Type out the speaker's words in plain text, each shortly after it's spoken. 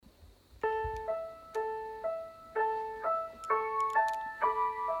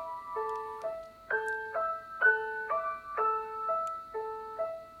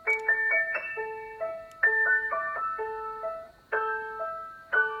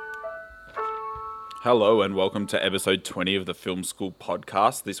Hello and welcome to episode 20 of the Film School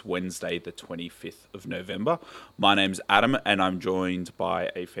podcast this Wednesday, the 25th of November. My name's Adam and I'm joined by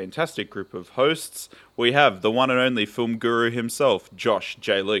a fantastic group of hosts. We have the one and only film guru himself, Josh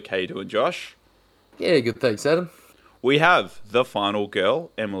J. Luke. How you doing, Josh? Yeah, good, thanks, Adam. We have the final girl,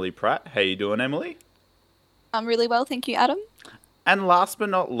 Emily Pratt. How you doing, Emily? I'm really well, thank you, Adam. And last but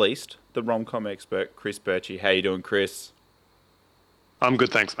not least, the rom-com expert, Chris Birchie. How you doing, Chris? I'm good,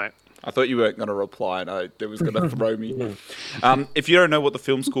 thanks, mate. I thought you weren't going to reply and it was going to throw me. If you don't know what the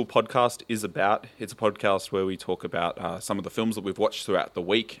Film School podcast is about, it's a podcast where we talk about some of the films that we've watched throughout the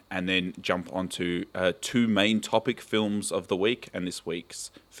week and then jump onto two main topic films of the week. And this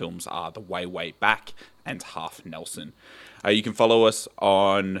week's films are The Way, Way Back and Half Nelson. You can follow us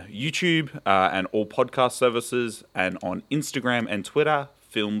on YouTube and all podcast services and on Instagram and Twitter,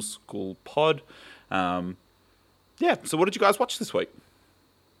 Film School Pod. So what did you guys watch this week?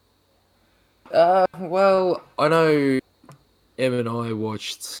 Well, I know Em and I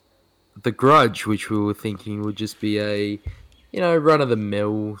watched The Grudge, which we were thinking would just be a,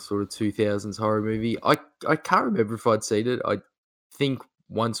 run-of-the-mill sort of 2000s horror movie. I can't remember if I'd seen it. I think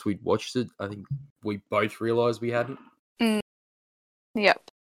once we'd watched it, I think we both realised we hadn't. Yep.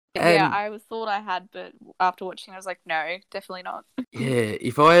 And I thought I had, but after watching I was like, no, definitely not. yeah,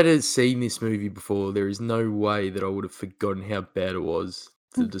 if I had seen this movie before, there is no way that I would have forgotten how bad it was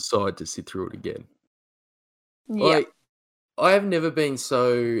to decide to sit through it again. Yeah. I have never been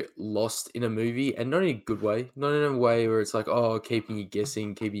so lost in a movie, and not in a good way. Not in a way where it's like, oh, keeping you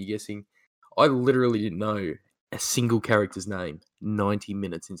guessing. I literally didn't know a single character's name 90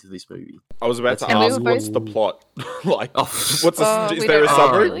 minutes into this movie. I was about to And we ask, were what's the plot? Is we there a don't know,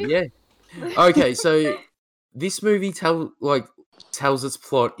 summary? really? Yeah. Okay, so this movie tells its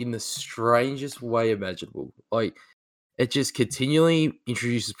plot in the strangest way imaginable. Like, it just continually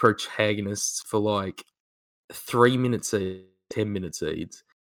introduces protagonists for 3 minutes each, 10 minutes each,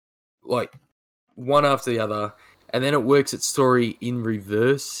 one after the other, and then it works its story in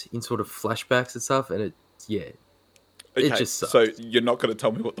reverse in sort of flashbacks and stuff, and it just sucks. So you're not going to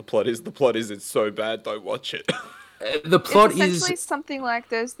tell me what the plot is. The plot is it's so bad, don't watch it. The plot it's essentially something like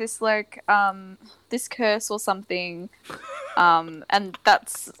there's this this curse or something, and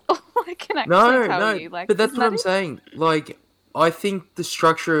that's all I can actually tell you. But that's what I'm saying. I think the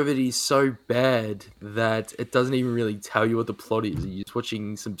structure of it is so bad that it doesn't even really tell you what the plot is. You're just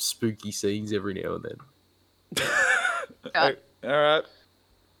watching some spooky scenes every now and then. Yeah. All right.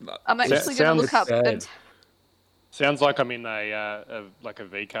 I'm actually going to look up. sad. Sounds like I'm in a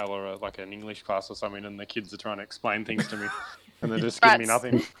VCAL or an English class or something, and the kids are trying to explain things to me, and they're just giving me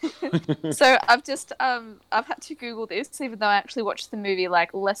nothing. So I've just I've had to Google this, even though I actually watched the movie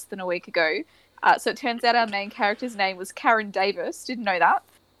less than a week ago. So it turns out our main character's name was Karen Davis. Didn't know that.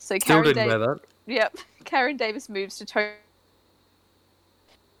 So Still didn't know that. Yep. Karen Davis moves to Tokyo,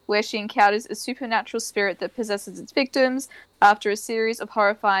 where she encounters a supernatural spirit that possesses its victims. After a series of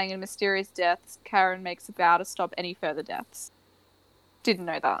horrifying and mysterious deaths, Karen makes a vow to stop any further deaths. Didn't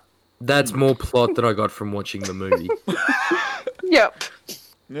know that. That's more plot than I got from watching the movie. Yep.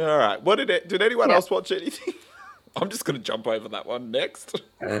 All right. Did anyone else watch anything? I'm just going to jump over that one next.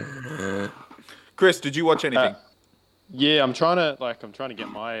 Chris, did you watch anything? Yeah, I'm trying to get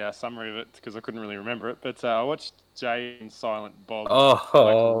my summary of it because I couldn't really remember it. But I watched Jay and Silent Bob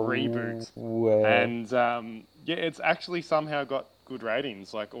reboot, wow. and it's actually somehow got good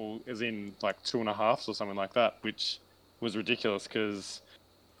ratings, as in 2.5s or something like that, which was ridiculous because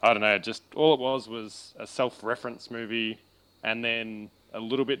I don't know, just all it was a self-reference movie, and then a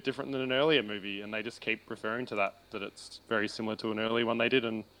little bit different than an earlier movie, and they just keep referring to that it's very similar to an earlier one they did,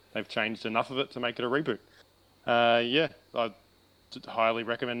 and they've changed enough of it to make it a reboot. I'd highly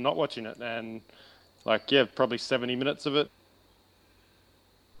recommend not watching it, and probably 70 minutes of it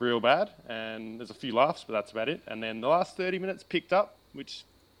real bad, and there's a few laughs, but that's about it. And then the last 30 minutes picked up, which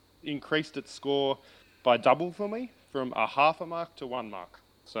increased its score by double for me, from a half a mark to 1 mark.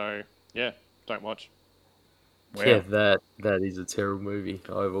 So don't watch. Wow. Yeah, that is a terrible movie.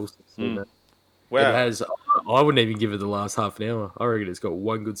 I've also seen that. Wow. It has. I wouldn't even give it the last half an hour. I reckon it's got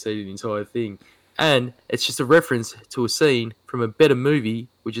one good scene in the entire thing, and it's just a reference to a scene from a better movie,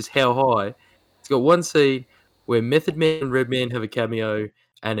 which is How High. It's got one scene where Method Man and Redman have a cameo,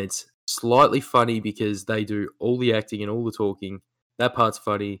 and it's slightly funny because they do all the acting and all the talking. That part's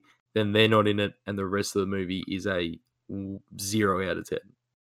funny. Then they're not in it, and the rest of the movie is a 0 out of 10.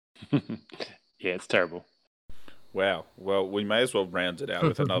 Yeah, it's terrible. Wow. Well, we may as well round it out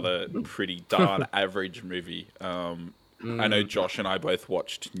with another pretty darn average movie. I know Josh and I both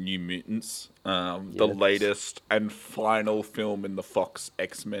watched New Mutants, the latest and final film in the Fox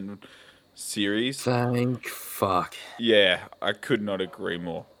X-Men series. Thank fuck. Yeah, I could not agree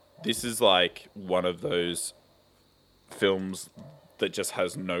more. This is like one of those films that just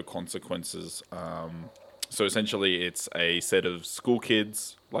has no consequences. So essentially, it's a set of school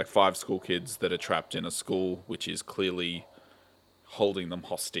kids, like 5 school kids, that are trapped in a school which is clearly holding them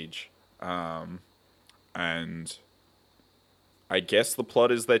hostage. And I guess the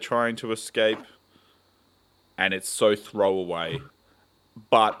plot is they're trying to escape, and it's so throwaway.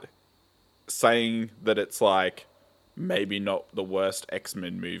 But saying that it's like maybe not the worst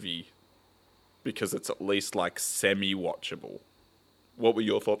X-Men movie because it's at least like semi-watchable. What were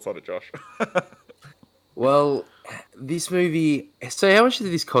your thoughts on it, Josh? Well, this movie. So, how much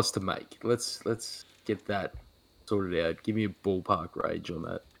did this cost to make? Let's get that sorted out. Give me a ballpark range on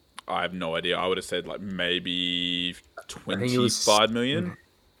that. I have no idea. I would have said like maybe I think it was 25 million.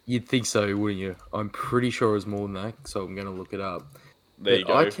 You'd think so, wouldn't you? I'm pretty sure it was more than that, so I'm going to look it up. There you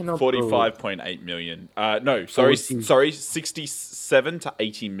But I go. cannot 45.8 million. No, sorry, 40. sorry, 67 to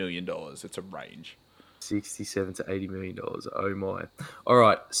 80 million dollars. It's a range. 67 to 80 million dollars. Oh my! All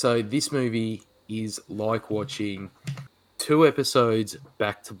right, so this movie is like watching 2 episodes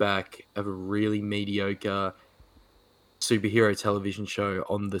back to back of a really mediocre superhero television show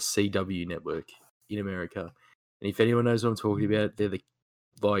on the CW network in America. And if anyone knows what I'm talking about, they're the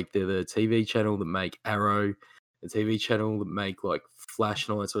TV channel that make Arrow, the TV channel that make like Flash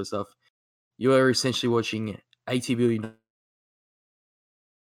and all that sort of stuff. You are essentially watching 80 billion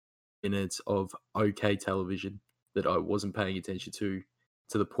minutes of okay television that I wasn't paying attention to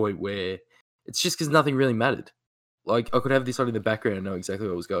the point where it's just because nothing really mattered. Like, I could have this on in the background and know exactly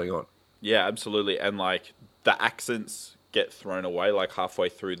what was going on. Yeah, absolutely. And like the accents get thrown away like halfway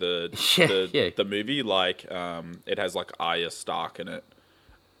through the movie. Like it has like Arya Stark in it,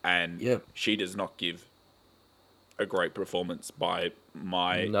 and she does not give a great performance by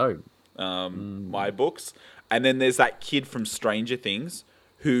my my books. And then there's that kid from Stranger Things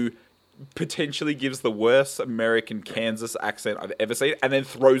who potentially gives the worst American Kansas accent I've ever seen, and then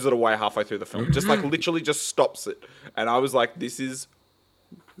throws it away halfway through the film. Just like literally just stops it. And I was like, this is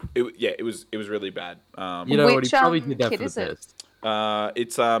it was really bad. You know what? He probably did that for the best.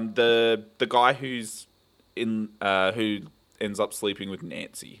 It's the guy who's in who ends up sleeping with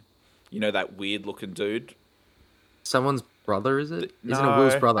Nancy. You know, that weird looking dude. Someone's brother, is it? No. Isn't it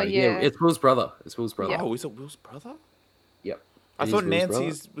Will's brother? Oh, yeah. It's Will's brother. It's Will's brother. Oh, is it Will's brother? Yep. I It is thought Will's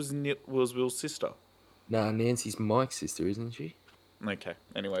Nancy's was Will's sister. Nah, Nancy's Mike's sister, isn't she? Okay.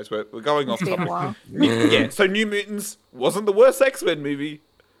 Anyways, we're going off It's been a topic. while. Yeah. So New Mutants wasn't the worst X-Men movie.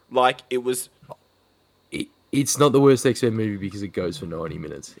 Like it was. It's not the worst X-Men movie because it goes for 90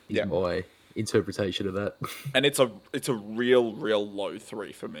 minutes. Is Yeah. my interpretation of that. And it's a real low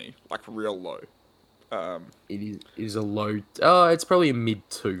 3 for me. Like real low. It is a low. Oh, it's probably a mid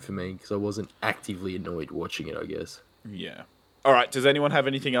 2 for me because I wasn't actively annoyed watching it, I guess. Yeah. All right. Does anyone have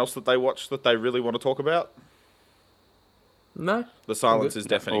anything else that they watched that they really want to talk about? No. The silence is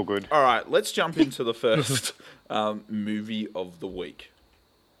deafening. All good. All right. Let's jump into the first movie of the week.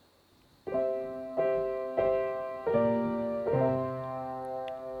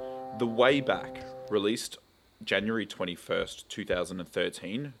 The Way Back, released January 21st,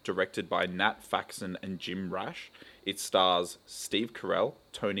 2013, directed by Nat Faxon and Jim Rash. It stars Steve Carell,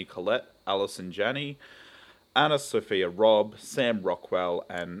 Toni Collette, Alison Janney, Anna Sophia Robb, Sam Rockwell,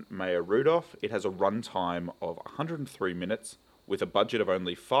 and Maya Rudolph. It has a runtime of 103 minutes. With a budget of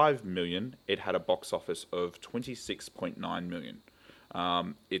only $5 million, it had a box office of $26.9 million.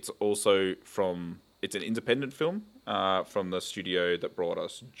 It's an independent film from the studio that brought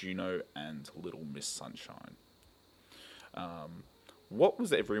us Juno and Little Miss Sunshine. What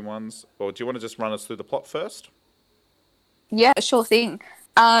was everyone's... Well, do you want to just run us through the plot first? Yeah, sure thing.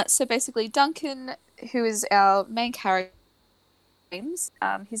 So basically, Duncan, who is our main character, he's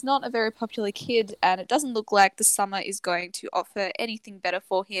not a very popular kid, and it doesn't look like the summer is going to offer anything better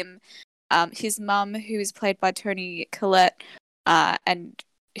for him. His mum, who is played by Toni Collette, and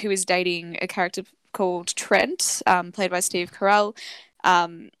who is dating a character called Trent, played by Steve Carell.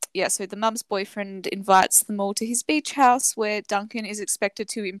 So the mum's boyfriend invites them all to his beach house, where Duncan is expected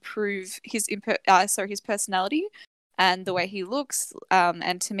to improve his personality and the way he looks,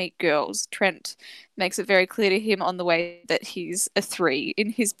 and to meet girls. Trent makes it very clear to him on the way that he's a 3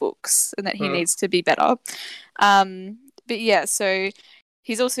 in his books and that he needs to be better. So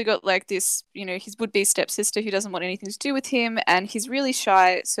he's also got like this, his would-be stepsister who doesn't want anything to do with him, and he's really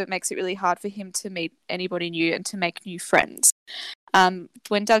shy, so it makes it really hard for him to meet anybody new and to make new friends.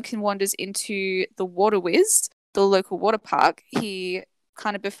 When Duncan wanders into the Water Whiz, the local water park, he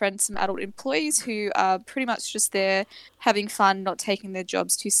kind of befriend some adult employees who are pretty much just there having fun, not taking their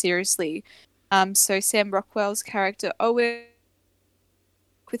jobs too seriously. So Sam Rockwell's character Owen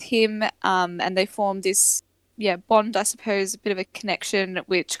with him, and they form this bond, I suppose, a bit of a connection,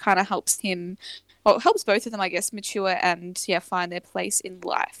 which kind of helps him, well, it helps both of them, I guess, mature and find their place in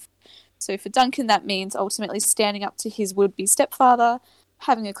life. So for Duncan, that means ultimately standing up to his would-be stepfather,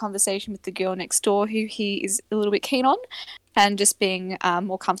 having a conversation with the girl next door who he is a little bit keen on, and just being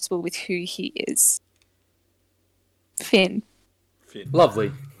more comfortable with who he is. Finn.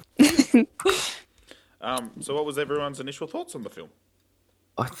 Lovely. So what was everyone's initial thoughts on the film?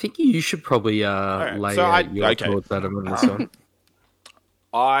 I think you should probably lay out your thoughts, Adam, on this one.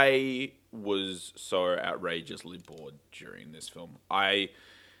 I was so outrageously bored during this film. I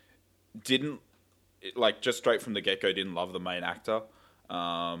didn't, just straight from the get-go, didn't love the main actor.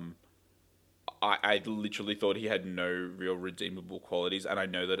 I literally thought he had no real redeemable qualities, and I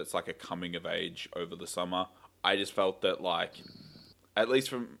know that it's like a coming of age over the summer. I just felt that, at least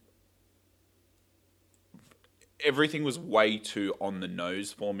from... everything was way too on the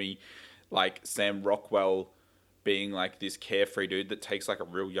nose for me. Sam Rockwell being this carefree dude that takes a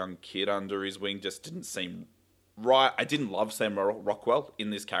real young kid under his wing just didn't seem right. I didn't love Sam Rockwell in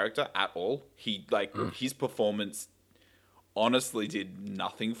this character at all. He his performance honestly did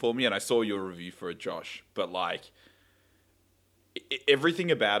nothing for me, and I saw your review for it, Josh, but everything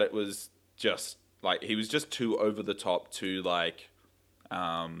about it was just he was just too over the top, too I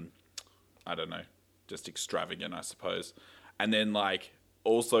don't know, just extravagant, I suppose. And then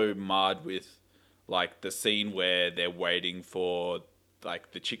also marred with the scene where they're waiting for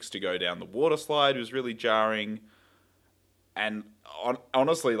the chicks to go down the water slide was really jarring. And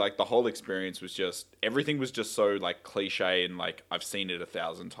honestly, the whole experience was just, everything was just so cliche, and I've seen it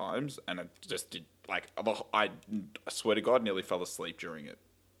 1,000 times, and it just did I swear to God, nearly fell asleep during it.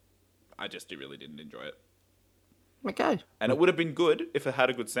 I just really didn't enjoy it. Okay. And it would have been good if it had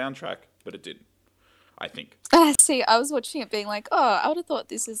a good soundtrack, but it didn't, I think. See, I was watching it being I would have thought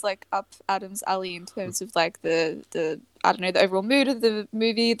this is up Adam's alley in terms of the I don't know, the overall mood of the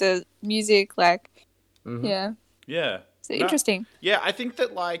movie, the music, Mm-hmm. yeah. Yeah. So interesting. Yeah, I think that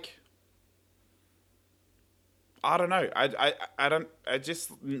I don't know.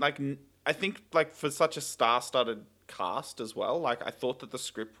 I think for such a star-studded cast as well, I thought that the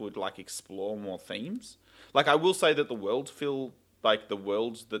script would explore more themes. I will say that the worlds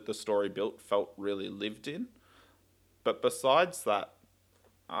that the story built felt really lived in. But besides that,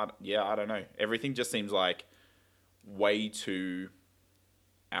 I don't know. Everything just seems way too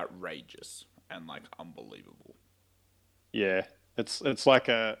outrageous and unbelievable. Yeah, it's in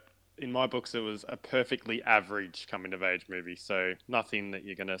my books, it was a perfectly average coming of age movie. So nothing that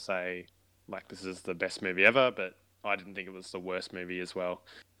you're gonna say this is the best movie ever, but I didn't think it was the worst movie as well.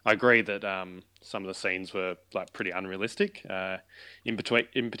 I agree that some of the scenes were pretty unrealistic. In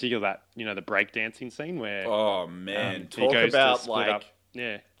particular, that the breakdancing scene where oh man, he talk goes about to split up.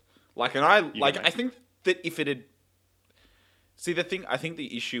 Yeah, I think that if it had, see the thing, I think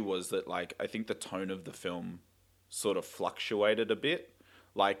the issue was that I think the tone of the film sort of fluctuated a bit,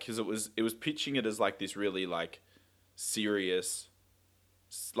 because it was pitching it as this really serious,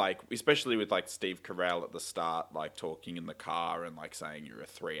 especially with Steve Carell at the start, talking in the car and saying you're a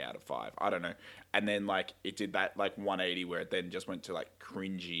 3 out of 5. I don't know. And then it did that 180 where it then just went to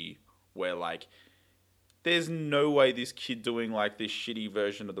cringy, where there's no way this kid doing this shitty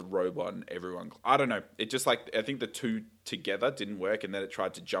version of the robot and everyone, I don't know. It just I think the two together didn't work, and then it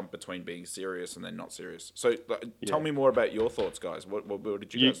tried to jump between being serious and then not serious. So tell me more about your thoughts, guys. What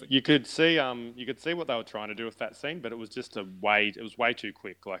did you guys think? You could see what they were trying to do with that scene, but it was just it was way too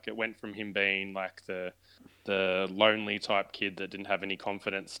quick. It went from him being the lonely type kid that didn't have any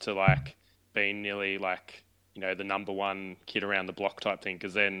confidence to being nearly the number one kid around the block type thing.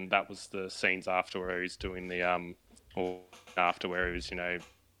 Because then that was the scenes after where he's doing the or after where he was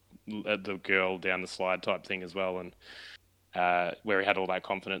the girl down the slide type thing as well, and where he had all that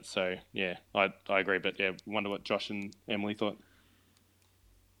confidence. So yeah, I agree. But yeah, wonder what Josh and Emily thought.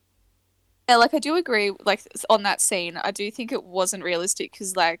 Yeah, I do agree, on that scene. I do think it wasn't realistic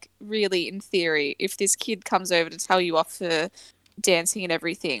because, really, in theory, if this kid comes over to tell you off for dancing and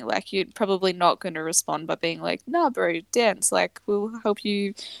everything, you're probably not going to respond by being nah, bro, dance. We'll help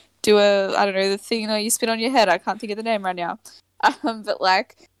you do I don't know, the thing, you spin on your head. I can't think of the name right now.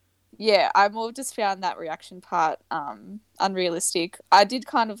 But, yeah, I more just found that reaction part unrealistic. I did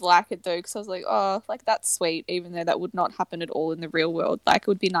kind of like it, though, because I was oh, that's sweet, even though that would not happen at all in the real world. It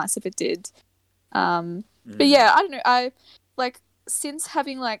would be nice if it did. But yeah, I don't know. I, since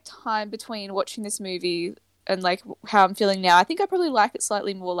having, time between watching this movie and like how I'm feeling now, I think I probably like it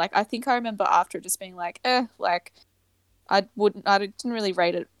slightly more. Like I think I remember after it just being like, like I didn't really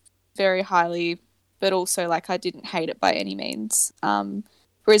rate it very highly, but also like I didn't hate it by any means.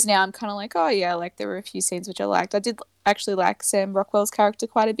 Whereas now I'm kind of like, oh yeah, like there were a few scenes which I liked. I did actually like Sam Rockwell's character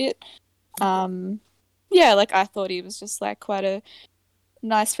quite a bit. Yeah, like I thought he was just like quite a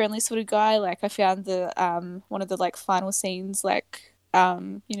nice, friendly sort of guy. Like I found the one of the like final scenes like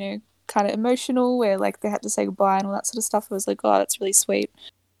you know, kind of emotional, where like they had to say goodbye and all that sort of stuff. I was like, oh, that's really sweet.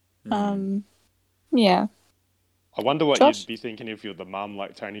 Yeah. I wonder what Josh? you'd be thinking if you're the mum,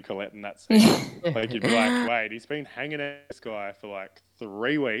 like Tony Collette in that scene. Like you'd be like, wait, he's been hanging out with this guy for like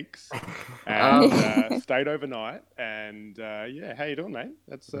 3 weeks and stayed overnight. And yeah, how you doing, mate?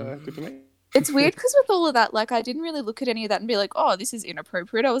 That's good to meet. It's weird because with all of that, like I didn't really look at any of that and be like, oh, this is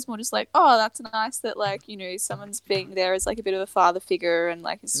inappropriate. I was more just like, oh, that's nice that like, you know, someone's being there as like a bit of a father figure and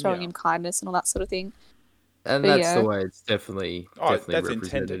like is showing him kindness and all that sort of thing. And But that's yeah. the way it's definitely That's represented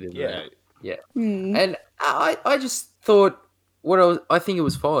intended. in there. Yeah. Mm. And I just thought I think it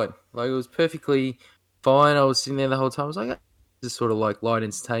was fine. Like it was perfectly fine. I was sitting there the whole time. I was like, just sort of like light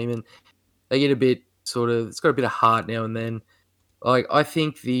entertainment. They get a bit it's got a bit of heart now and then. Like I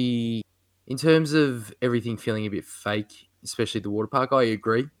think in terms of everything feeling a bit fake, especially the water park, I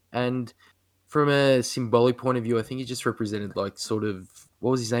agree. And from a symbolic point of view, I think it just represented like sort of,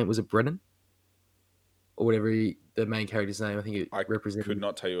 what was his name? Was it Brennan? Or whatever the main character's name. I think it represented. Could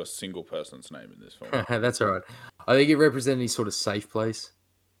not tell you a single person's name in this film. That's all right. I think it represented his sort of safe place.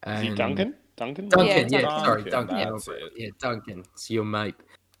 Is he Duncan? Duncan? Duncan, Yeah, yeah. Sorry, Duncan. That's it. Yeah, Duncan. It's your mate.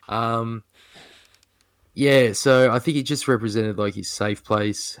 Yeah, so I think it just represented like his safe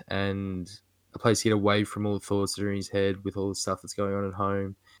place and a place to get away from all the thoughts that are in his head with all the stuff that's going on at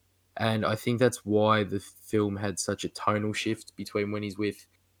home. And I think that's why the film had such a tonal shift between when he's with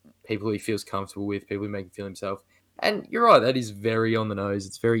people he feels comfortable with, people who make him feel himself. And you're right, that is very on the nose.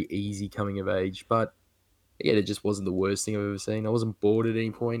 It's very easy coming of age, but again, it just wasn't the worst thing I've ever seen. I wasn't bored at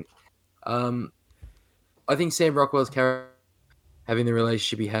any point. I think Sam Rockwell's character, having the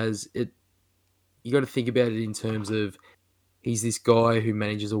relationship he has, you got to think about it in terms of he's this guy who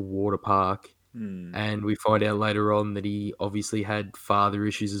manages a water park, and we find out later on that he obviously had father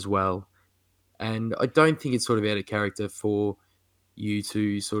issues as well. And I don't think it's sort of out of character for you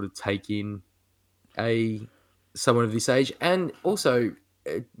to sort of take in someone of this age. And also,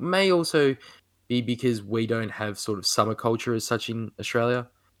 it may also be because we don't have sort of summer culture as such in Australia,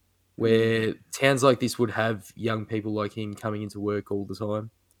 where towns like this would have young people like him coming into work all the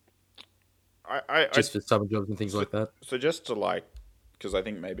time. Just for summer jobs and things like that. So just to like, because I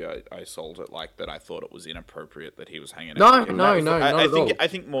think maybe I sold it like that. I thought it was inappropriate that he was hanging out. No, I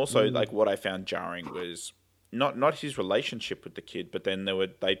think more so like what I found jarring was not his relationship with the kid, but then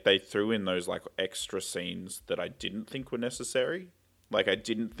they threw in those like extra scenes that I didn't think were necessary. Like I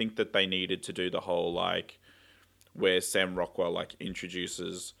didn't think that they needed to do the whole like where Sam Rockwell like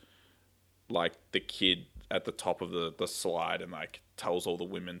introduces like the kid at the top of the slide and like tells all the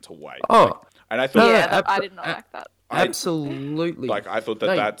women to wait. Oh, like, and I thought, I did not like that. Absolutely. Like I thought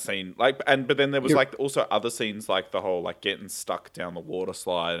that scene, like, but then there was like also other scenes like the whole like getting stuck down the water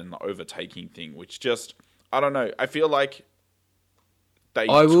slide and the overtaking thing, which just I don't know. I feel like they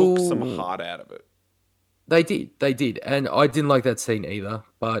took some heart out of it. They did, and I didn't like that scene either.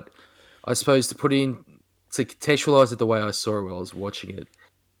 But I suppose to contextualize it the way I saw it while I was watching it,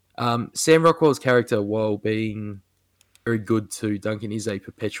 Sam Rockwell's character, while being very good to Duncan, is a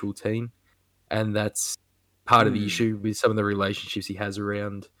perpetual teen, and that's part of the issue with some of the relationships he has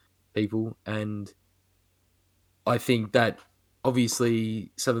around people. And I think that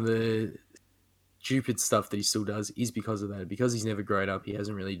obviously some of the stupid stuff that he still does is because of that. Because he's never grown up, he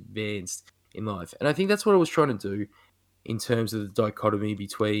hasn't really advanced in life. And I think that's what I was trying to do in terms of the dichotomy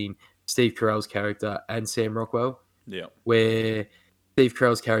between Steve Carell's character and Sam Rockwell. Yeah. Where Steve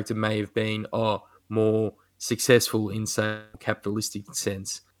Carell's character may have been more successful in some capitalistic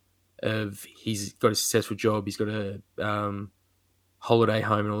sense of he's got a successful job, he's got a holiday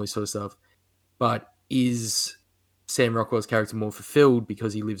home and all this sort of stuff. But is Sam Rockwell's character more fulfilled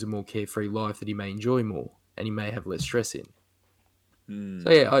because he lives a more carefree life that he may enjoy more and he may have less stress in?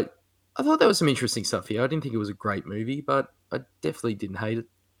 So yeah, I thought there was some interesting stuff here. I didn't think it was a great movie, but I definitely didn't hate it.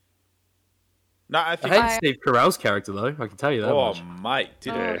 No, I think I hated Steve Carell's character though. I can tell you that much. Mate,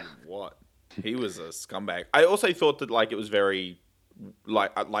 what? He was a scumbag. I also thought that like it was very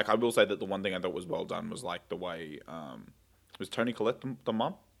like I will say that the one thing I thought was well done was like the way was Tony Collette the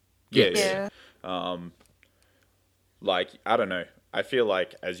mum? Yeah. Like I don't know. I feel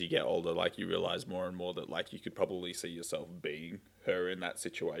like as you get older, like you realize more and more that like you could probably see yourself being her in that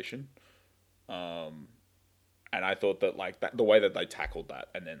situation. And I thought that like that the way that they tackled that,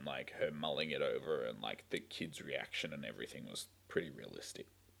 and then like her mulling it over, and like the kid's reaction and everything was pretty realistic.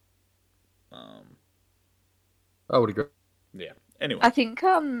 I would agree. Yeah. Anyway, I think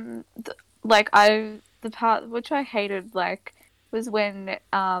the part which I hated like was when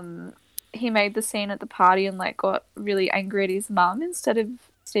he made the scene at the party and like got really angry at his mum instead of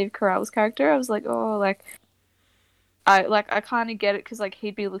Steve Carell's character. I was like, oh, like I kind of get it because like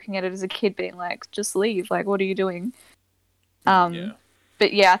he'd be looking at it as a kid, being like, just leave, like what are you doing? yeah.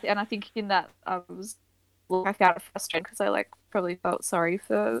 But yeah, and I think in that I found it frustrating because I like probably felt sorry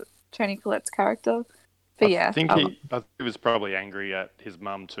for Toni Collette's character. But yeah, I think he was probably angry at his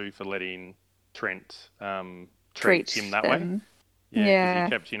mum too for letting Trent treat him that way. Yeah,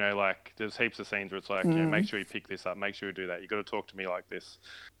 'cause he kept, like there's heaps of scenes where it's like, make sure you pick this up, make sure you do that. You got to talk to me like this.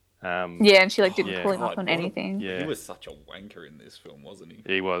 Yeah, and she like didn't pull him up on anything. He was such a wanker in this film, wasn't he?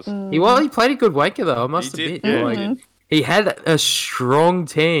 He was. He played a good wanker though. I must admit. Yeah, like, he had a strong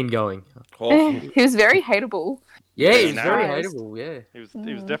tan going. Oh, He was very hateable. Yeah, he was No. very hateable. Yeah.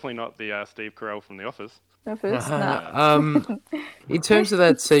 He was definitely not the Steve Carell from The Office. In terms of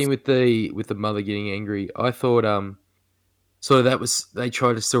that scene with the mother getting angry, I thought so that was, they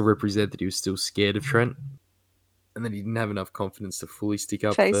tried to still represent that he was still scared of Trent, and then he didn't have enough confidence to fully stick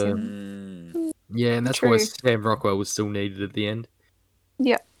up Face for him. Yeah, and that's True. why Sam Rockwell was still needed at the end.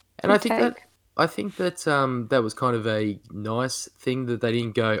 Yeah. And I think that that was kind of a nice thing that they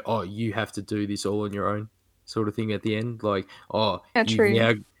didn't go, oh, you have to do this all on your own, sort of thing at the end. Like, oh,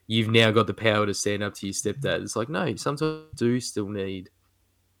 Yeah, you've now got the power to stand up to your stepdad. It's like, no, sometimes you do still need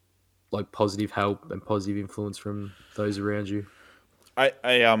like positive help and positive influence from those around you. I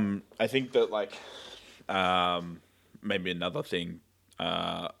think that like maybe another thing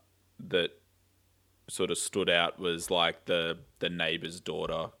that sort of stood out was like the neighbor's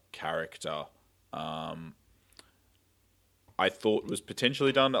daughter character. I thought was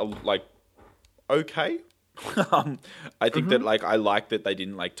potentially done like okay. I think that like I like that they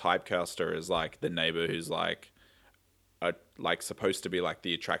didn't like typecast her as like the neighbor who's like supposed to be like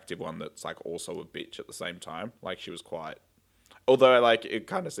the attractive one that's like also a bitch at the same time. Like she was quite, although like it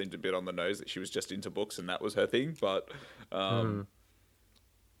kind of seemed a bit on the nose that she was just into books and that was her thing. But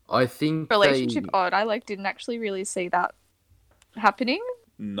I think relationship odd. I like didn't actually really see that happening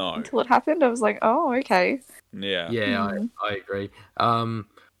until it happened. I was like, oh, okay. Yeah. I agree.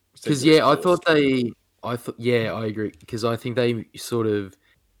 Because I agree, because I think they sort of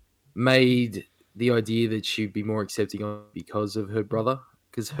made the idea that she'd be more accepting of because of her brother,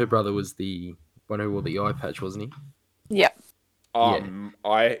 because her brother was the one who wore the eye patch, wasn't he? Yeah.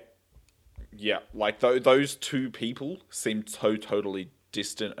 Like those two people seemed so totally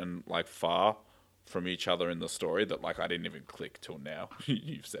distant and like far from each other in the story that like I didn't even click till now.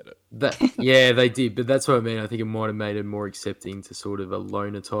 You've said it. They did, but that's what I mean. I think it might have made it more accepting to sort of a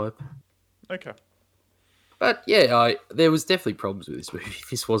loner type. Okay. But yeah, there was definitely problems with this movie.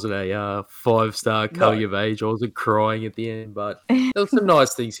 This wasn't a 5-star coming of age. I wasn't crying at the end, but there were some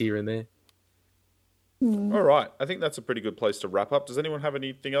nice things here and there. All right. I think that's a pretty good place to wrap up. Does anyone have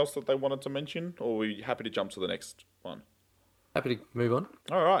anything else that they wanted to mention, or are we happy to jump to the next one? Happy to move on.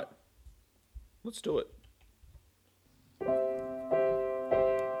 All right. Let's do it.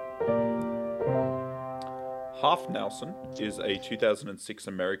 Half Nelson is a 2006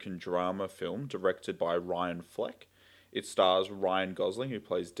 American drama film directed by Ryan Fleck. It stars Ryan Gosling, who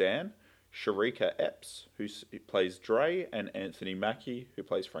plays Dan, Sharika Epps, who plays Dre, and Anthony Mackie, who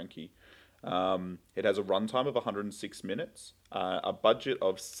plays Frankie. It has a runtime of 106 minutes, a budget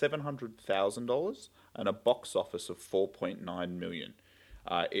of $700,000, and a box office of $4.9 million.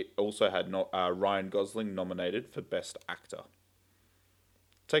 It also had Ryan Gosling nominated for Best Actor.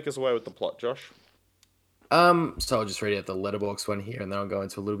 Take us away with the plot, Josh. So I'll just read out the letterbox one here, and then I'll go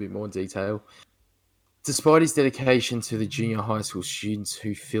into a little bit more detail. Despite his dedication to the junior high school students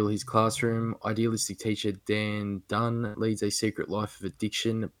who fill his classroom, idealistic teacher Dan Dunn leads a secret life of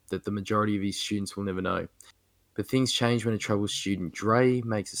addiction that the majority of his students will never know. But things change when a troubled student, Dre,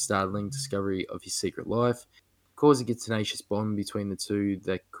 makes a startling discovery of his secret life, causing a tenacious bond between the two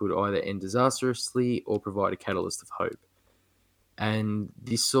that could either end disastrously or provide a catalyst of hope. And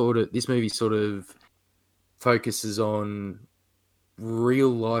this movie sort of focuses on real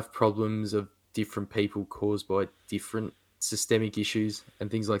life problems of different people caused by different systemic issues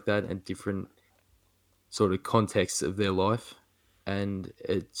and things like that, and different sort of contexts of their life. And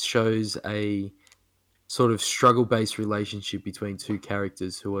it shows a sort of struggle-based relationship between two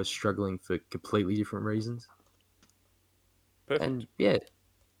characters who are struggling for completely different reasons. Perfect. And yeah,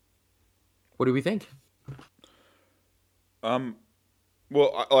 what do we think?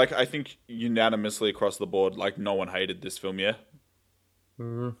 Well, I think unanimously across the board, like no one hated this film. Yeah,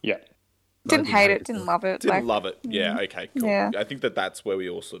 Yeah. Didn't hate it, didn't love it. didn't like, love it. Yeah, okay, cool. Yeah. I think that's where we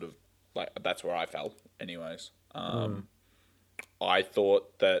all sort of like. That's where I fell, anyways. I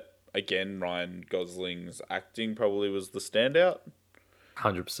thought that again, Ryan Gosling's acting probably was the standout.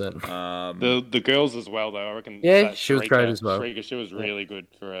 100%. The girls as well, though. I reckon. Yeah, that she was great as well. Shrika, she was really good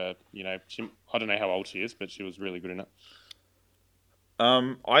for I don't know how old she is, but she was really good in it.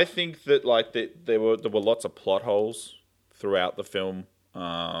 I think that like there were lots of plot holes throughout the film.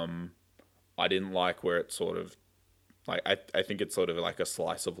 I didn't like where it sort of like I think it's sort of like a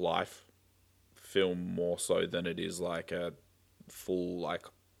slice of life film more so than it is like a full like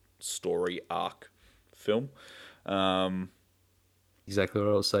story arc film. Exactly what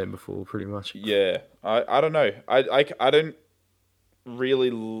I was saying before, pretty much. Yeah, I don't know. I don't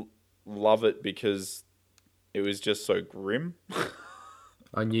really love it because it was just so grim.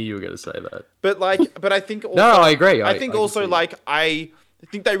 I knew you were going to say that. But I think also, No, I agree. I think I also can see like I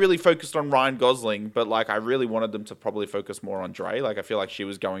think they really focused on Ryan Gosling, but like I really wanted them to probably focus more on Dre. Like I feel like she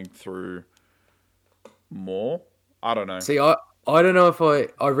was going through more. I don't know. See, I don't know if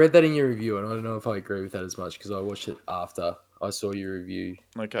I read that in your review, and I don't know if I agree with that as much because I watched it after I saw your review.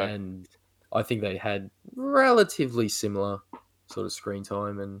 Okay. And I think they had relatively similar sort of screen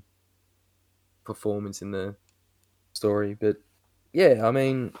time and performance in the story. But yeah, I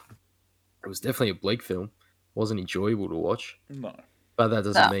mean, it was definitely a bleak film. It wasn't enjoyable to watch. No. But that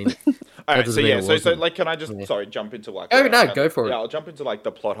doesn't mean. All right, so doesn't mean yeah, it so wasn't. like, can I just jump into like? Go for it. Yeah, I'll jump into like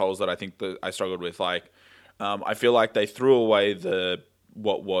the plot holes that I think that I struggled with. Like, I feel like they threw away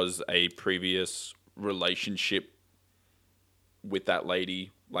what was a previous relationship with that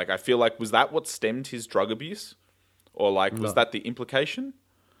lady. Like, I feel like was that what stemmed his drug abuse, or like was that the implication?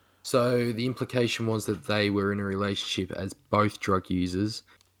 So the implication was that they were in a relationship as both drug users,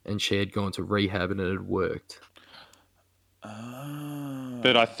 and she had gone to rehab and it had worked.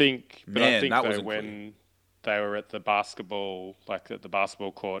 But I think, Man, that though, wasn't when they were at the basketball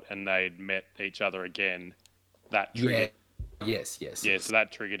court, and they'd met each other again, that triggered. Yes. Yeah, so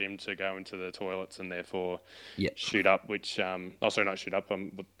that triggered him to go into the toilets and therefore Yeah. shoot up. Which, also not shoot up.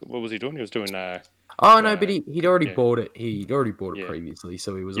 What was he doing? He was doing. Oh no, but he'd already bought it. He'd already bought it Yeah. previously,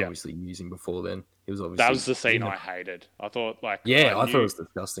 so he was Yeah. obviously using before then. He was obviously. That was the scene I hated. I thought I thought knew- it was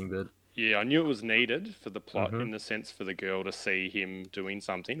disgusting, but Yeah, I knew it was needed for the plot in the sense for the girl to see him doing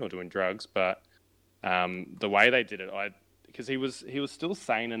something or doing drugs, but the way they did it, because he was still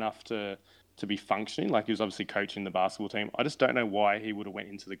sane enough to be functioning, like he was obviously coaching the basketball team. I just don't know why he would have went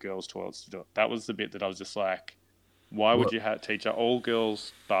into the girls' toilets to do it. That was the bit that I was just like, why would you teach an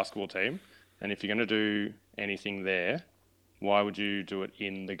all-girls basketball team, and if you're going to do anything there, why would you do it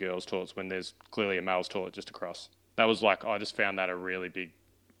in the girls' toilets when there's clearly a male's toilet just across? That was like, I just found that a really big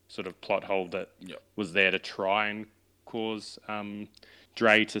sort of plot hole that was there to try and cause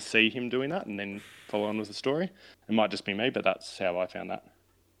Dre to see him doing that and then follow on with the story. It might just be me, but that's how I found that.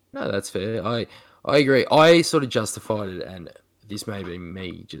 no, that's fair. I agree. I sort of justified it, and this may be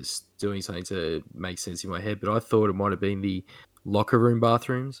me just doing something to make sense in my head, but I thought it might have been the locker room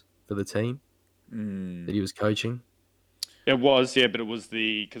bathrooms for the team that he was coaching. It was, yeah, but it was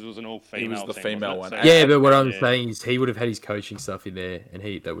because it was an all-female It was the team, female wasn't it? one. So- Yeah, but what I'm saying is he would have had his coaching stuff in there, and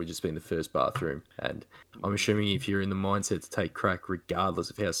that would have just been the first bathroom. And I'm assuming if you're in the mindset to take crack, regardless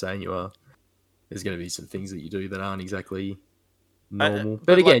of how sane you are, there's going to be some things that you do that aren't exactly normal.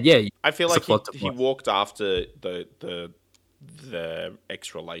 But again, I feel it's a like plot he device. walked after the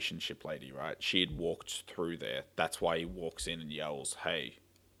ex-relationship lady, right? She had walked through there. That's why he walks in and yells, "Hey,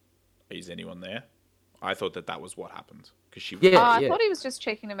 is anyone there?" I thought that was what happened because she. I thought he was just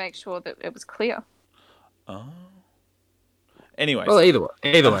checking to make sure that it was clear. Oh. Anyways, Well, either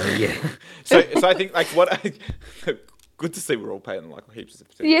way, yeah. so I think like good to see we're all paying like heaps of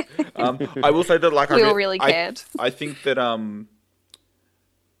attention. Yeah. I will say that like We all really cared. I think that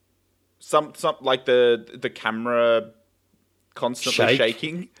some like the camera constantly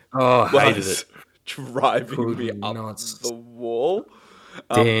shaking Oh, I hated was it. driving Could me up not the wall.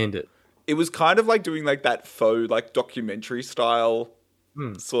 Stand it. It was kind of like doing like that faux like documentary style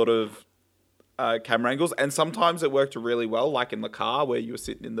sort of camera angles, and sometimes it worked really well, like in the car where you were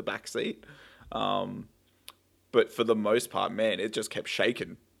sitting in the back seat. But for the most part, man, it just kept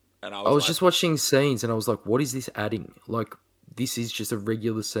shaking, and I was just watching scenes, and I was like, "What is this adding? Like, this is just a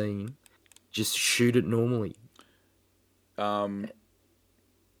regular scene. Just shoot it normally."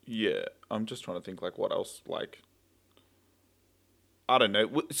 Yeah, I'm just trying to think like what else like. I don't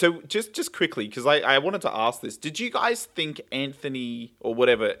know. So just quickly, because I wanted to ask this. Did you guys think Anthony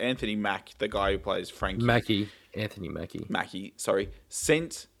Mack, the guy who plays Frankie, Mackie, Anthony Mackie. Mackie, sorry,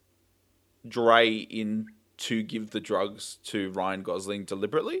 sent Dre in to give the drugs to Ryan Gosling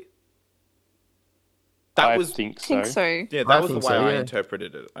deliberately? I think so. think so. Yeah, I that was the think way so, I yeah.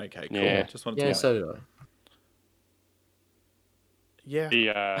 interpreted it. Okay, cool. Yeah. Just wanted to Yeah, know. so did I.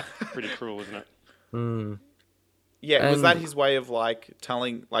 Yeah. Pretty cruel, isn't it? Hmm. Yeah, was that And- his way of like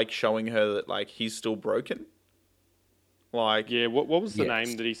showing her that like he's still broken? Like, Yeah. What was the Yes.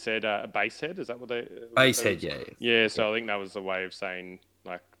 name that he said? Basehead? Is that what they? Basehead, yeah. Yeah. So I think that was the way of saying,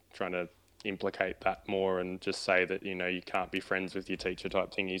 like, trying to implicate that more and just say that you can't be friends with your teacher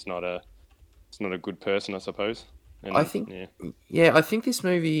type thing. He's not a good person, I suppose. And, I think, yeah. I think this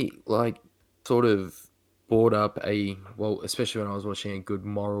movie like sort of brought up especially when I was watching, a good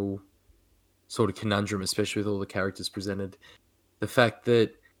moral sort of conundrum, especially with all the characters presented. The fact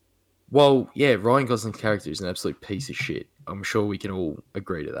that, Ryan Gosling's character is an absolute piece of shit. I'm sure we can all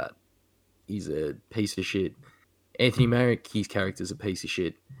agree to that. He's a piece of shit. Anthony Mackie's character is a piece of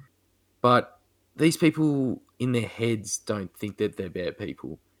shit. But these people in their heads don't think that they're bad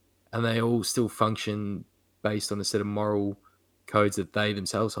people. And they all still function based on a set of moral codes that they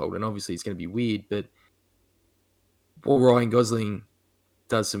themselves hold. And obviously it's going to be weird, but while Ryan Gosling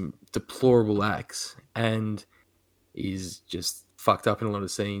does some deplorable acts and is just fucked up in a lot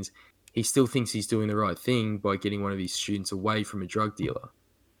of scenes, he still thinks he's doing the right thing by getting one of his students away from a drug dealer,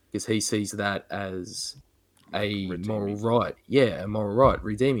 because he sees that as a moral right. Yeah, a moral right,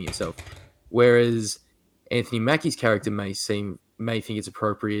 redeeming himself. Whereas Anthony Mackie's character may think it's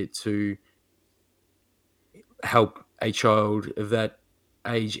appropriate to help a child of that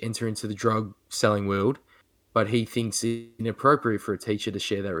age enter into the drug selling world, but he thinks it inappropriate for a teacher to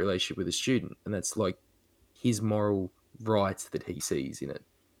share that relationship with a student, and that's like his moral right that he sees in it.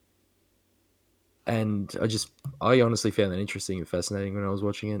 And I honestly found that interesting and fascinating when I was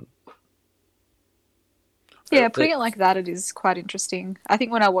watching it. Yeah, putting it like that, it is quite interesting. I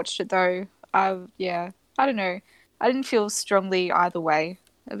think when I watched it though, I don't know. I didn't feel strongly either way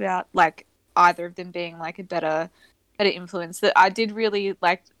about like either of them being like a better influence. That I did really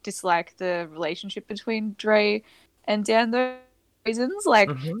dislike the relationship between Dre and Dan, though reasons.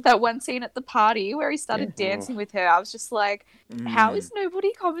 Like that one scene at the party where he started dancing with her, I was just like, how is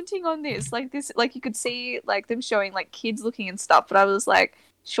nobody commenting on this? Like this, like you could see like them showing like kids looking and stuff, but I was like,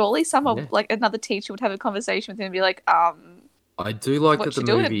 surely someone like another teacher would have a conversation with him and be like, I do like what that the you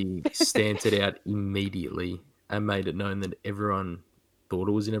doing? movie stamped it out immediately and made it known that everyone thought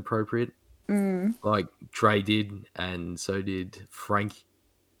it was inappropriate. Like Dre did, and so did Frank,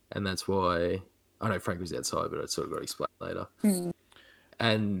 and that's why I know Frank was outside, but I sort of got to explain later.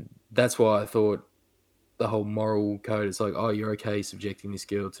 And that's why I thought the whole moral code is like, oh, you're okay subjecting this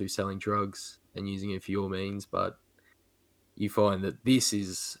girl to selling drugs and using it for your means, but you find that this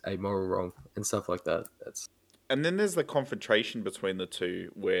is a moral wrong and stuff like that. And then there's the confrontation between the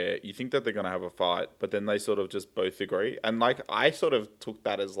two where you think that they're going to have a fight, but then they sort of just both agree. And like, I sort of took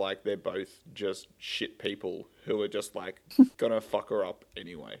that as like, they're both just shit people who are just like going to fuck her up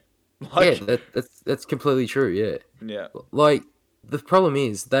anyway. Like, yeah, that's completely true. Yeah. Yeah. Like, the problem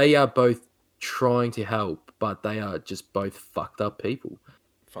is they are both trying to help, but they are just both fucked up people.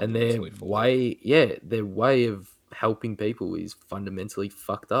 And their way of helping people is fundamentally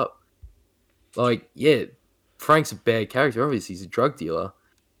fucked up. Like, yeah, Frank's a bad character. Obviously, he's a drug dealer.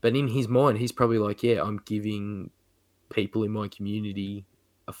 But in his mind, he's probably like, yeah, I'm giving people in my community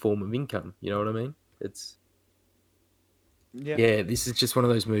a form of income. You know what I mean? Yeah, this is just one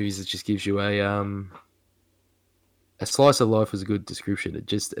of those movies that just gives you a slice of life is a good description.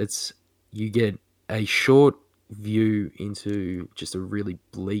 You get a short view into just a really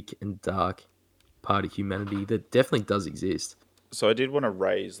bleak and dark part of humanity that definitely does exist. So I did want to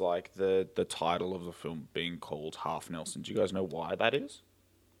raise like the title of the film being called Half Nelson. Do you guys know why that is?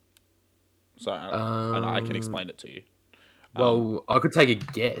 So and I can explain it to you. Well, I could take a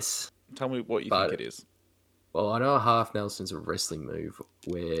guess. Tell me what you think it is. Well, I know a half Nelson's a wrestling move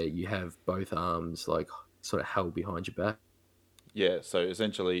where you have both arms like sort of held behind your back. Yeah, so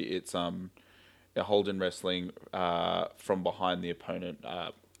essentially it's a hold in wrestling from behind the opponent,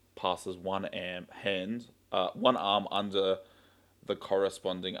 passes one arm under the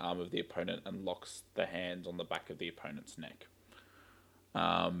corresponding arm of the opponent and locks the hand on the back of the opponent's neck.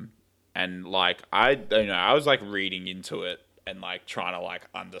 And like I don't know, I was like reading into it and like trying to like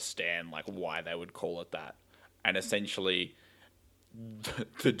understand like why they would call it that. And essentially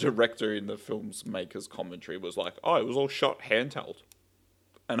the director in the film's maker's commentary was like, oh, it was all shot handheld.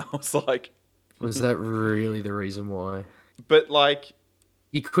 And I was like, was that really the reason why? But like,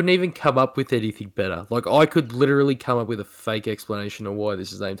 You couldn't even come up with anything better. Like, I could literally come up with a fake explanation of why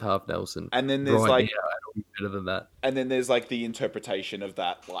this is named Half Nelson. And then there's right like, now, and it'll be better than that. and then there's like the interpretation of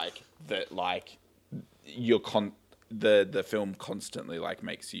that, like that, like the film constantly like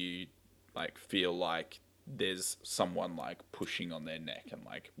makes you like feel like there's someone like pushing on their neck and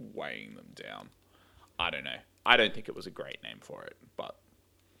like weighing them down. I don't know. I don't think it was a great name for it, but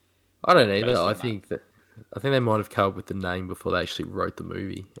I don't either. based on I think they might have come up with the name before they actually wrote the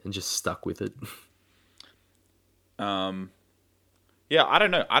movie and just stuck with it. Yeah, I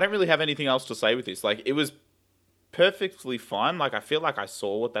don't know. I don't really have anything else to say with this. Like, it was perfectly fine. Like, I feel like I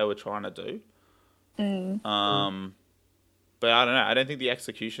saw what they were trying to do. But I don't know. I don't think the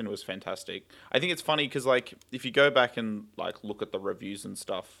execution was fantastic. I think it's funny because, like, if you go back and like look at the reviews and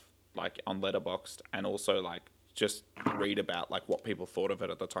stuff, like on Letterboxd, and also like just read about like what people thought of it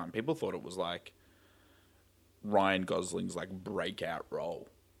at the time, people thought it was like Ryan Gosling's like breakout role.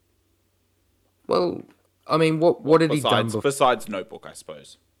 Well, I mean, what had he done before? Besides Notebook, I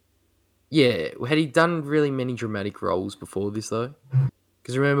suppose. Yeah, had he done really many dramatic roles before this though?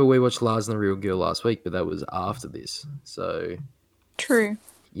 Because remember, we watched Lars and the Real Girl last week, but that was after this. So True.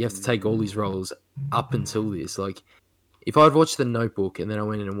 you have to take all these roles up until this. Like, if I'd watched The Notebook and then I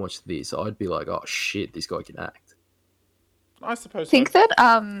went in and watched this, I'd be like, oh shit, this guy can act. I suppose. I think that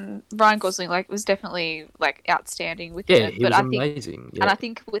Ryan Gosling like was definitely like outstanding with Yeah, it, he but was I think amazing. Yeah. and I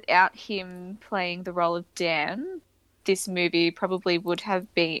think without him playing the role of Dan, this movie probably would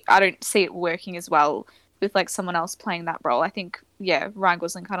have been. I don't see it working as well with like someone else playing that role. I think Ryan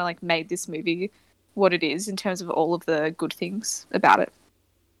Gosling kind of like made this movie what it is in terms of all of the good things about it.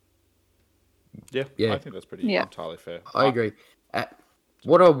 Yeah. I think that's pretty entirely fair. I agree.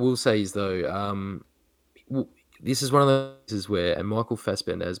 What I will say is though, this is one of those cases where, and Michael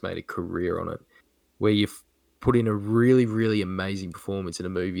Fassbender has made a career on it, where you've put in a really, really amazing performance in a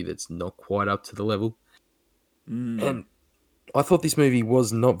movie that's not quite up to the level. And I thought this movie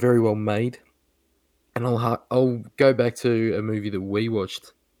was not very well made. And I'll go back to a movie that we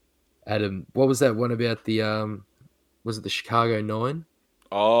watched. Adam, what was that one about the was it the Chicago 9?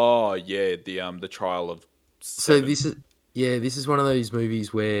 Oh yeah, the trial of. So 7. this is one of those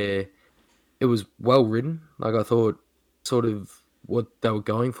movies where it was well written. Like, I thought sort of what they were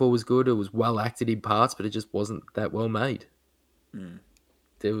going for was good. It was well acted in parts, but it just wasn't that well made.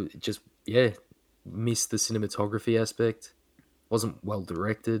 There was just missed the cinematography aspect. Wasn't well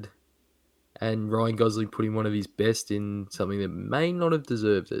directed. And Ryan Gosling put in one of his best in something that may not have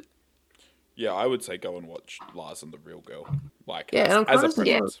deserved it. Yeah, I would say go and watch Lars and the Real Girl. Like, Yeah, and as a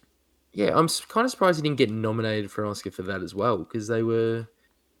preference. Yeah, I'm kind of surprised he didn't get nominated for an Oscar for that as well, because I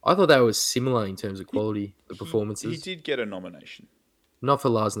thought they were similar in terms of quality, the performances. He did get a nomination. Not for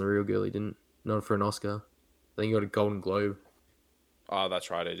Lars and the Real Girl, he didn't. Not for an Oscar. I think he got a Golden Globe. Oh, that's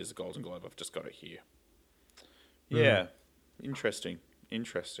right. It is a Golden Globe. I've just got it here. Yeah. Interesting.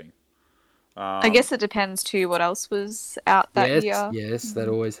 I guess it depends too what else was out that year. Yes, that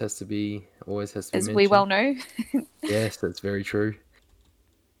always has to be As mentioned. we well know. Yes, that's very true.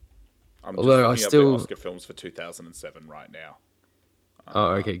 I'm Although just looking up the Oscar films for 2007 right now.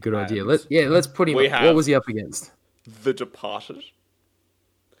 Oh, okay, good idea. Let's put him. What was he up against? The Departed.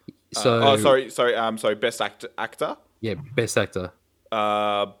 So, sorry. Best actor. Yeah, best actor.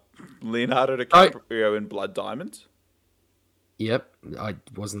 Leonardo DiCaprio in Blood Diamond. Yep, I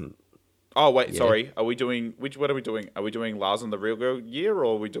wasn't. Oh wait, sorry. Are we doing What are we doing? Are we doing Lars and the Real Girl year, or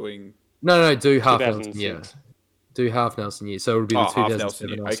are we doing? No. Do half Nelson year. Do half Nelson year. So it would be the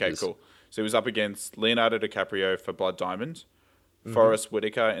 2007 Oscars. Okay, cool. So he was up against Leonardo DiCaprio for Blood Diamond, Forrest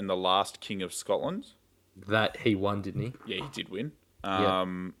Whitaker in The Last King of Scotland. That he won, didn't he? Yeah, he did win. Yep.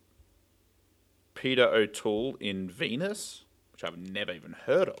 Peter O'Toole in Venus, which I've never even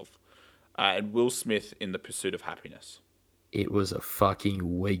heard of, and Will Smith in The Pursuit of Happiness. It was a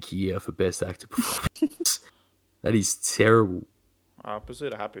fucking weak year for best actor performance. That is terrible.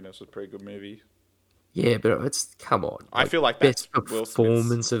 Pursuit of Happiness was a pretty good movie. Yeah, but come on. I feel like that's best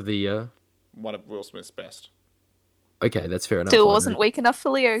performance of the year. One of Will Smith's best. Okay, that's fair enough. Still wasn't weak enough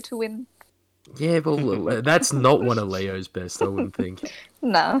for Leo to win. Yeah, but that's not one of Leo's best, I wouldn't think.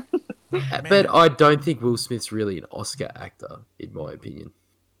 No. But I don't think Will Smith's really an Oscar actor, in my opinion.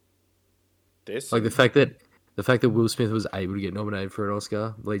 Like the fact that Will Smith was able to get nominated for an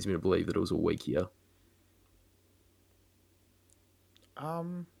Oscar leads me to believe that it was a weak year.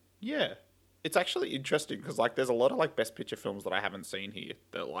 Yeah. It's actually interesting because like there's a lot of like best picture films that I haven't seen here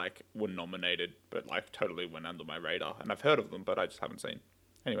that like were nominated but like totally went under my radar, and I've heard of them but I just haven't seen.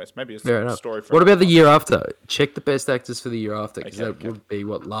 Anyways, maybe it's a story for. What about the year after? Check the best actors for the year after, because that would be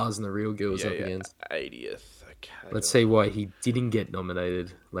what Lars and the Real Girl was up against. 80th. Let's see why he didn't get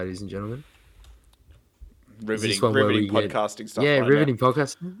nominated, ladies and gentlemen. Riveting, one where riveting we get- podcasting stuff. Yeah, right riveting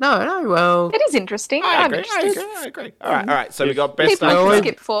podcast. No, well, It is interesting. I I'm agree, interested. I agree. All right. So we got best People No, can it-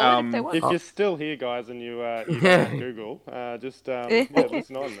 skip forward if they want. If you're still here, guys, and you Yeah. don't Google, just Yeah.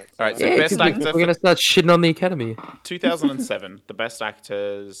 listen on. Next All right, so yeah, best 'cause actor we're for gonna start shitting on the Academy. 2007. The best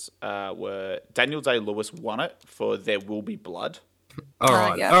actors were Daniel Day-Lewis won it for There Will Be Blood. All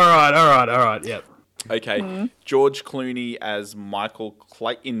right, yeah. all right. Yep. Okay, George Clooney as Michael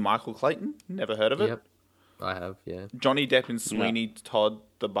Clayton. Never heard of it. Yep. I have. Yeah. Johnny Depp in Sweeney Todd,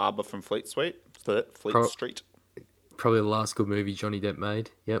 the barber from Fleet Street. Street. Probably the last good movie Johnny Depp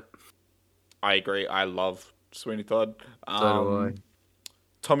made. Yep. I agree. I love Sweeney Todd. So do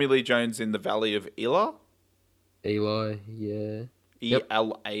Tommy Lee Jones in The Valley of Elah. I. Eli. Yeah. Yep.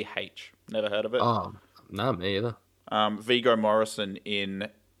 ELAH. Never heard of it. Oh, no, me either. Viggo Morrison in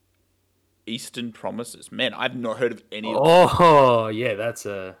Eastern Promises. Man, I've not heard of any of Oh, yeah, that's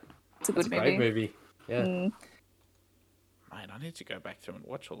a It's a good great movie. movie. Yeah. Man, I need to go back through and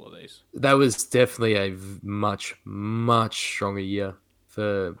watch all of these. That was definitely a much, much stronger year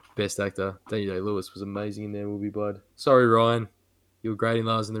for Best Actor. Daniel Day-Lewis was amazing in There Will Be Blood. Sorry, Ryan. You were great in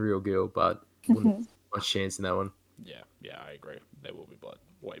Lars and the Real Girl, but wouldn't much chance in that one. Yeah, I agree. There Will Be Blood.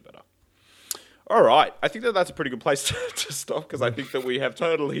 Way better. All right. I think that's a pretty good place to stop because I think that we have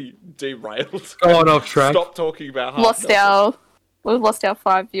totally derailed. Going off track. Stop talking about We've lost our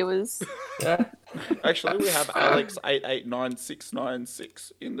 5 viewers. Yeah. Actually, we have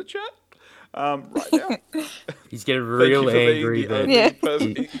Alex889696 in the chat right now. He's getting Thank you real for being angry the there. only Yeah.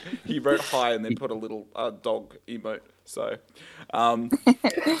 person. He wrote hi and then put a little dog emote. So,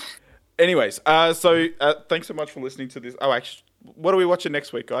 anyways, thanks so much for listening to this. Oh, actually, what are we watching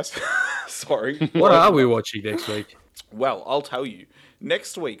next week, guys? Sorry. What are we watching next week? Well, I'll tell you.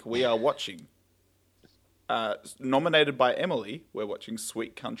 Next week we are watching. Nominated by Emily, we're watching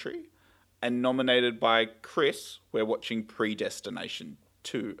Sweet Country, and nominated by Chris, we're watching Predestination,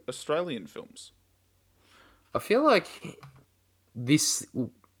 2 Australian films. I feel like this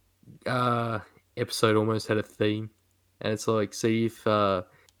episode almost had a theme, and it's like, see if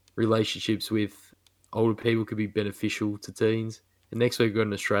relationships with older people could be beneficial to teens. And next week we've got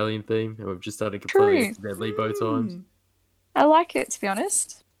an Australian theme, and we've just done it completely accidentally both times. I like it, to be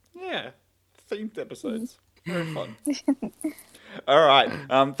honest. Yeah, themed episodes. Very fun. All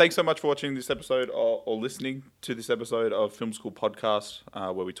right. Thanks so much for watching this episode or listening to this episode of Film School Podcast,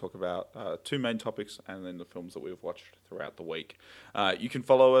 where we talk about 2 main topics and then the films that we've watched throughout the week. You can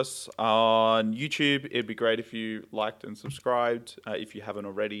follow us on YouTube. It'd be great if you liked and subscribed if you haven't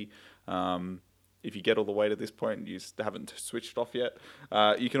already. If you get all the way to this point and you haven't switched off yet.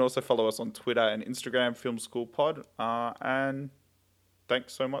 You can also follow us on Twitter and Instagram, Film School Pod. And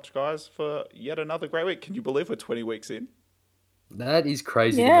thanks so much, guys, for yet another great week. Can you believe we're 20 weeks in? That is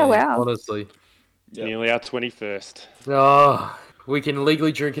crazy. Yeah, to me, wow. honestly. Yeah. Nearly our 21st. Oh, we can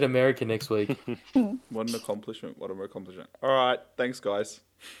legally drink in America next week. What an accomplishment. All right. Thanks, guys.